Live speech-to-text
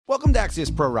Welcome to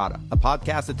Axios Pro Rata, a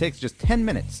podcast that takes just 10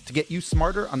 minutes to get you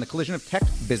smarter on the collision of tech,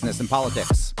 business, and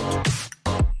politics.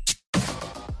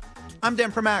 I'm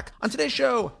Dan Primack. On today's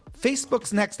show,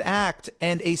 Facebook's next act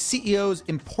and a CEO's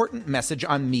important message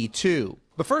on Me Too.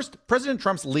 But first, President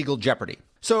Trump's legal jeopardy.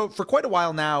 So for quite a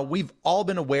while now, we've all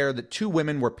been aware that two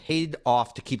women were paid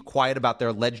off to keep quiet about their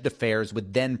alleged affairs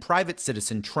with then private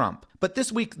citizen Trump. But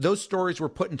this week, those stories were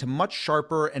put into much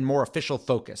sharper and more official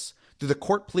focus through the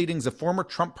court pleadings of former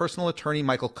Trump personal attorney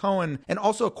Michael Cohen, and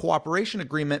also a cooperation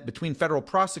agreement between federal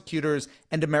prosecutors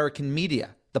and American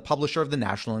Media, the publisher of the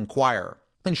National Enquirer.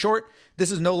 In short,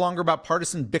 this is no longer about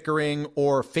partisan bickering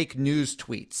or fake news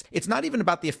tweets. It's not even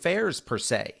about the affairs per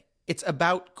se. It's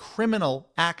about criminal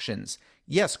actions.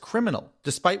 Yes, criminal,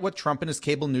 despite what Trump and his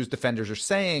cable news defenders are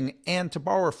saying. And to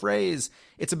borrow a phrase,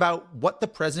 it's about what the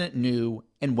president knew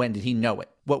and when did he know it.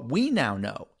 What we now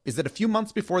know is that a few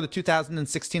months before the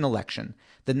 2016 election,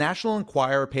 the National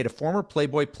Enquirer paid a former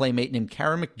Playboy playmate named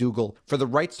Karen McDougal for the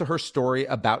rights to her story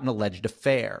about an alleged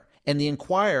affair. And the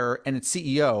Enquirer and its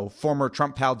CEO, former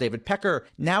Trump pal David Pecker,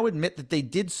 now admit that they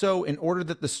did so in order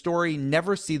that the story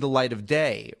never see the light of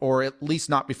day, or at least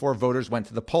not before voters went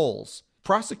to the polls.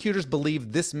 Prosecutors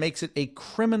believe this makes it a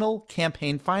criminal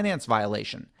campaign finance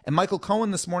violation. And Michael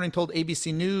Cohen this morning told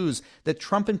ABC News that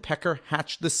Trump and Pecker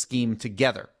hatched the scheme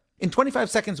together. In 25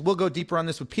 seconds, we'll go deeper on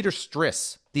this with Peter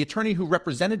Striss, the attorney who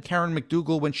represented Karen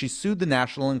McDougal when she sued the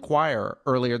National Enquirer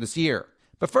earlier this year.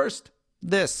 But first,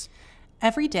 this.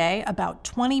 Every day, about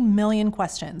 20 million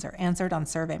questions are answered on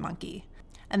SurveyMonkey.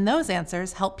 And those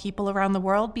answers help people around the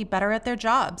world be better at their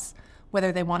jobs,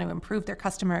 whether they want to improve their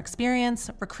customer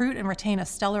experience, recruit and retain a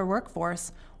stellar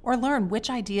workforce, or learn which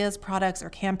ideas, products,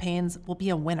 or campaigns will be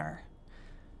a winner.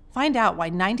 Find out why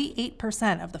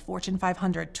 98% of the Fortune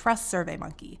 500 trust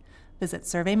SurveyMonkey. Visit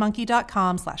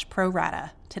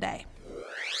surveymonkey.com/prorata today.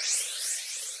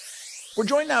 We're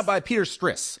joined now by Peter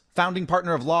Striss, founding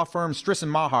partner of law firm Striss &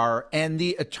 Maher, and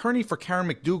the attorney for Karen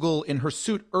McDougal in her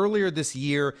suit earlier this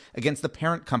year against the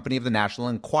parent company of the National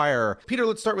Enquirer. Peter,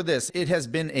 let's start with this. It has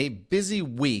been a busy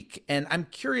week, and I'm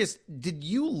curious, did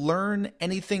you learn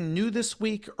anything new this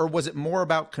week, or was it more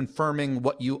about confirming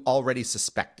what you already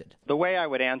suspected? The way I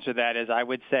would answer that is I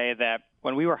would say that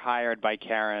when we were hired by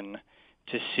Karen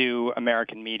to sue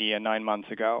American Media 9 months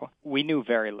ago, we knew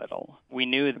very little. We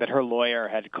knew that her lawyer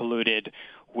had colluded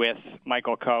with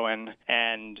Michael Cohen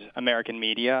and American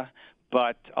Media,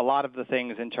 but a lot of the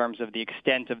things in terms of the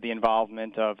extent of the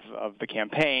involvement of the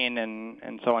campaign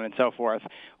and so on and so forth,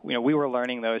 we were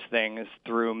learning those things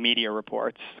through media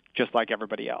reports, just like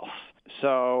everybody else.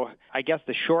 So I guess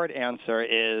the short answer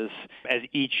is, as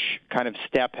each kind of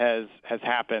step has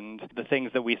happened, the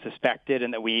things that we suspected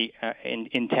and that we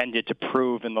intended to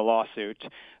prove in the lawsuit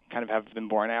kind of have been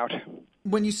borne out.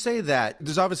 When you say that,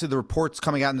 there's obviously the reports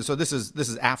coming out, and so this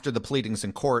is after the pleadings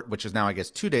in court, which is now, I guess,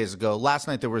 2 days ago. Last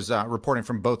night there was reporting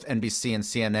from both NBC and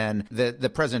CNN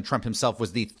that President Trump himself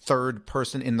was the third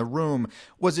person in the room.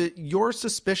 Was it your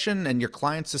suspicion and your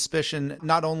client's suspicion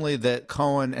not only that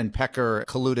Cohen and Pecker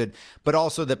colluded, but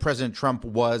also that President Trump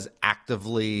was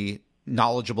actively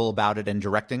knowledgeable about it and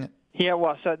directing it? Yeah,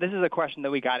 well, so this is a question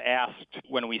that we got asked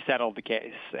when we settled the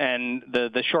case, and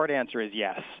the short answer is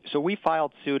yes. So we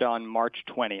filed suit on March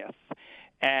 20th,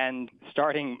 and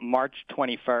starting March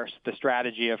 21st, the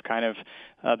strategy of kind of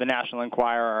the National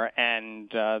Enquirer and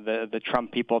the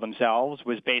Trump people themselves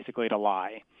was basically to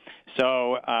lie.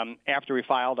 So after we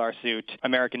filed our suit,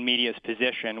 American Media's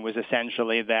position was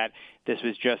essentially that this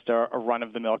was just a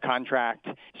run-of-the-mill contract.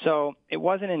 So it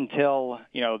wasn't until,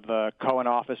 the Cohen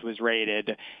office was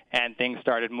raided and things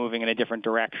started moving in a different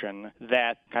direction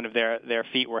that kind of their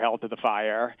feet were held to the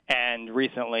fire. And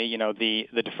recently,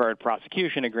 the deferred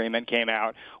prosecution agreement came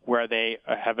out where they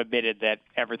have admitted that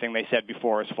everything they said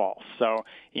before is false. So,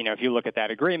 if you look at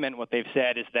that agreement, what they've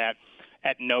said is that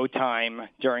at no time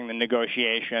during the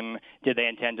negotiation did they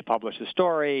intend to publish the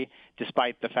story,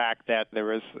 despite the fact that there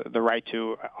was the right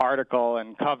to article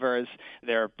and covers.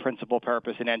 Their principal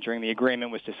purpose in entering the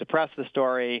agreement was to suppress the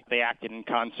story. They acted in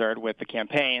concert with the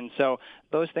campaign. So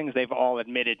those things they've all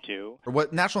admitted to.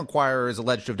 What National Enquirer is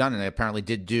alleged to have done, and they apparently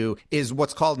did do, is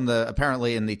what's called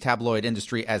apparently in the tabloid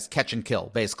industry as catch and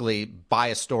kill. Basically, buy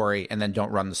a story and then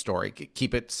don't run the story.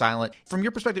 Keep it silent. From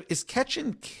your perspective, is catch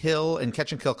and kill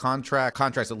contracts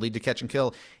that lead to catch and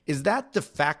kill, is that de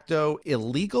facto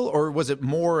illegal, or was it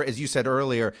more, as you said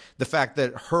earlier, the fact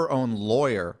that her own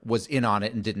lawyer was in on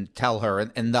it and didn't tell her,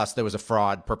 and thus there was a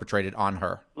fraud perpetrated on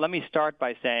her? Let me start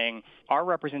by saying our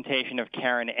representation of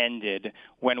Karen ended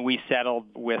when we settled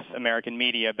with American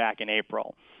Media back in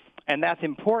April. And that's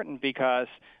important because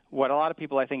what a lot of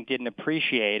people, I think, didn't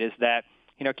appreciate is that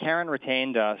Karen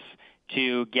retained us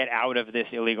to get out of this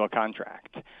illegal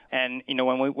contract. And,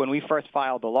 when we first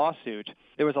filed the lawsuit,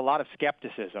 there was a lot of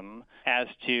skepticism as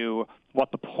to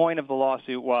what the point of the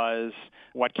lawsuit was,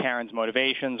 what Karen's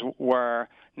motivations were.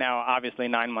 Now, obviously,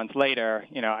 9 months later,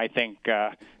 I think,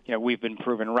 we've been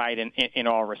proven right in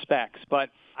all respects. But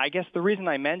I guess the reason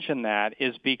I mention that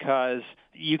is because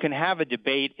you can have a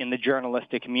debate in the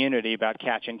journalistic community about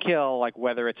catch and kill, like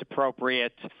whether it's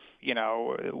appropriate,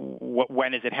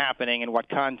 when is it happening, in what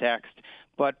context.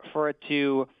 But for it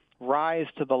to rise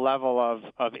to the level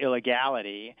of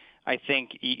illegality, I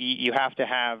think you have to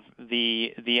have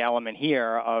the element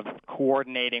here of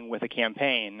coordinating with a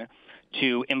campaign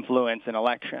to influence an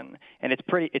election. And it's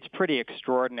pretty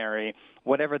extraordinary,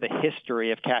 whatever the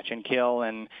history of catch and kill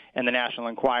and the National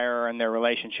Enquirer and their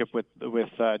relationship with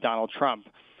Donald Trump,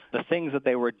 the things that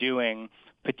they were doing,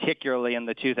 particularly in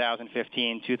the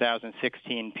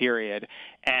 2015-2016 period,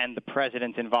 and the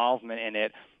president's involvement in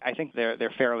it, I think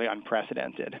they're fairly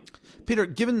unprecedented. Peter,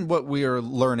 given what we are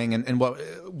learning and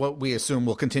what we assume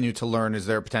we'll continue to learn, is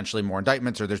there potentially more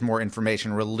indictments or there's more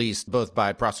information released both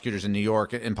by prosecutors in New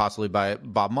York and possibly by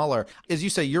Bob Mueller? As you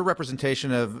say, your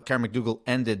representation of Karen McDougal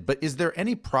ended, but is there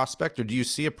any prospect, or do you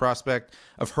see a prospect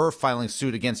of her filing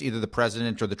suit against either the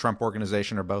president or the Trump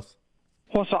organization or both?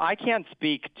 Well, so I can't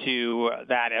speak to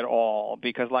that at all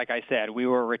because, like I said, we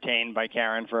were retained by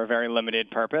Karen for a very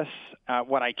limited purpose.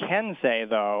 What I can say,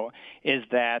 though, is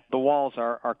that the walls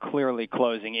are clearly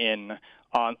closing in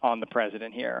on the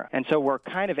president here. And so we're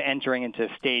kind of entering into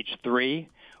stage 3,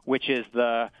 which is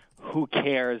the who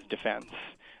cares defense.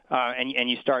 And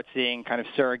you start seeing kind of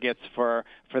surrogates for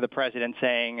the president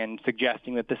saying and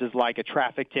suggesting that this is like a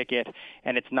traffic ticket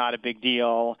and it's not a big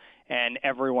deal and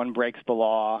everyone breaks the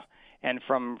law. And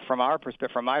from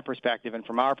my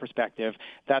perspective,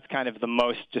 that's kind of the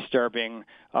most disturbing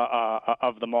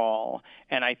of them all.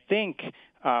 And I think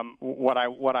what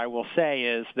I will say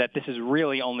is that this is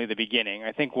really only the beginning.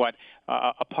 I think what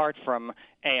apart from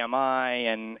AMI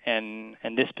and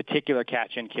this particular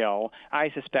catch and kill,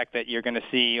 I suspect that you're going to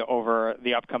see over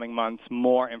the upcoming months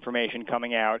more information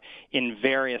coming out in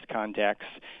various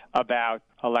contexts about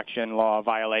election law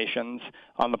violations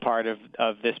on the part of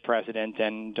this president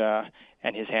and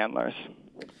his handlers.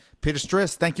 Peter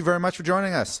Stris, thank you very much for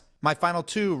joining us. My final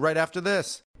 2 right after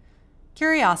this.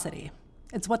 Curiosity.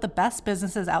 It's what the best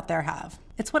businesses out there have.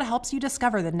 It's what helps you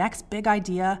discover the next big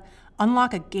idea,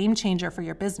 unlock a game changer for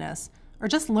your business, or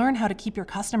just learn how to keep your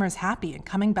customers happy and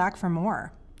coming back for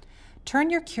more. Turn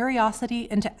your curiosity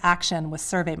into action with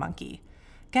SurveyMonkey.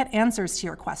 Get answers to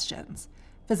your questions.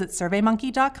 Visit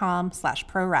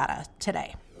surveymonkey.com/prorata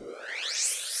today.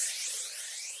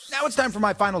 Now it's time for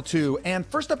my final 2, and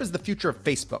first up is the future of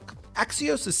Facebook.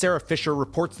 Axios' Sarah Fisher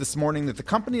reports this morning that the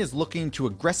company is looking to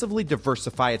aggressively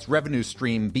diversify its revenue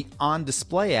stream beyond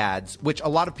display ads, which a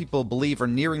lot of people believe are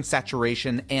nearing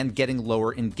saturation and getting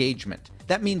lower engagement.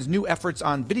 That means new efforts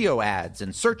on video ads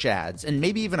and search ads, and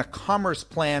maybe even a commerce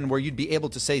plan where you'd be able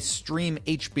to, say, stream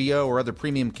HBO or other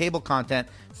premium cable content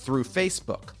through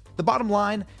Facebook. The bottom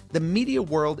line, the media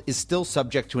world is still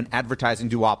subject to an advertising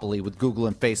duopoly with Google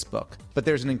and Facebook, but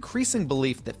there's an increasing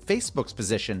belief that Facebook's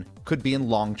position could be in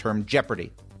long-term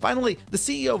jeopardy. Finally, the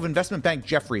CEO of investment bank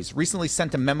Jefferies recently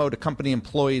sent a memo to company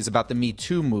employees about the Me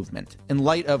Too movement, in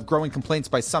light of growing complaints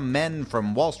by some men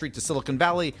from Wall Street to Silicon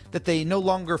Valley that they no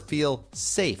longer feel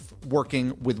safe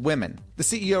working with women. The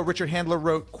CEO, Richard Handler,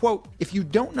 wrote, quote, "If you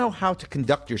don't know how to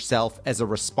conduct yourself as a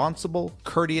responsible,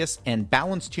 courteous, and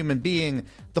balanced human being,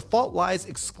 the fault lies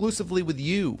exclusively with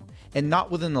you, and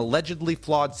not with an allegedly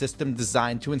flawed system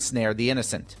designed to ensnare the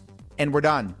innocent." And we're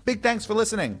done. Big thanks for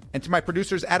listening. And to my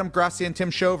producers, Adam Gracia and Tim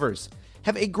Shovers.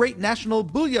 Have a great National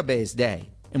Bouillabaisse Day.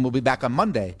 And we'll be back on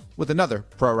Monday with another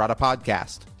Pro Rata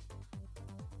podcast.